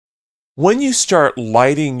When you start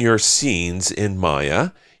lighting your scenes in Maya,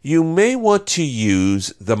 you may want to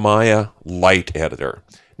use the Maya Light Editor.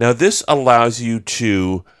 Now, this allows you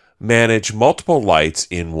to manage multiple lights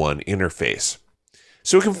in one interface.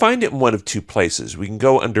 So we can find it in one of two places. We can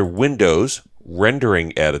go under Windows,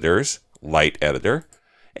 Rendering Editors, Light Editor,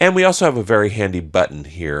 and we also have a very handy button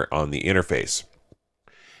here on the interface.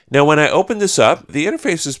 Now, when I open this up, the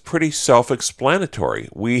interface is pretty self-explanatory.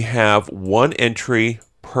 We have one entry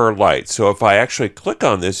per light. So if I actually click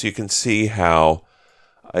on this, you can see how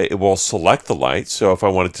it will select the light. So if I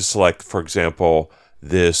wanted to select, for example,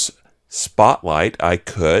 this spotlight, I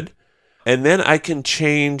could. And then I can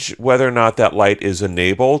change whether or not that light is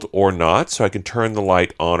enabled or not. So I can turn the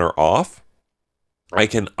light on or off. I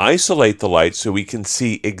can isolate the light so we can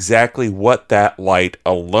see exactly what that light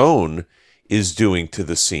alone is doing to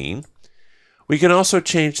the scene. We can also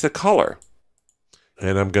change the color.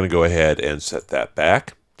 And I'm going to go ahead and set that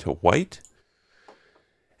back to white.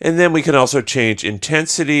 And then we can also change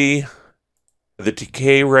intensity, the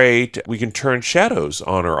decay rate. We can turn shadows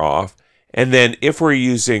on or off. And then if we're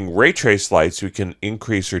using ray trace lights, we can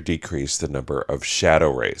increase or decrease the number of shadow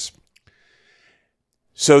rays.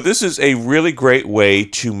 So this is a really great way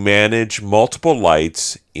to manage multiple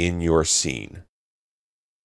lights in your scene.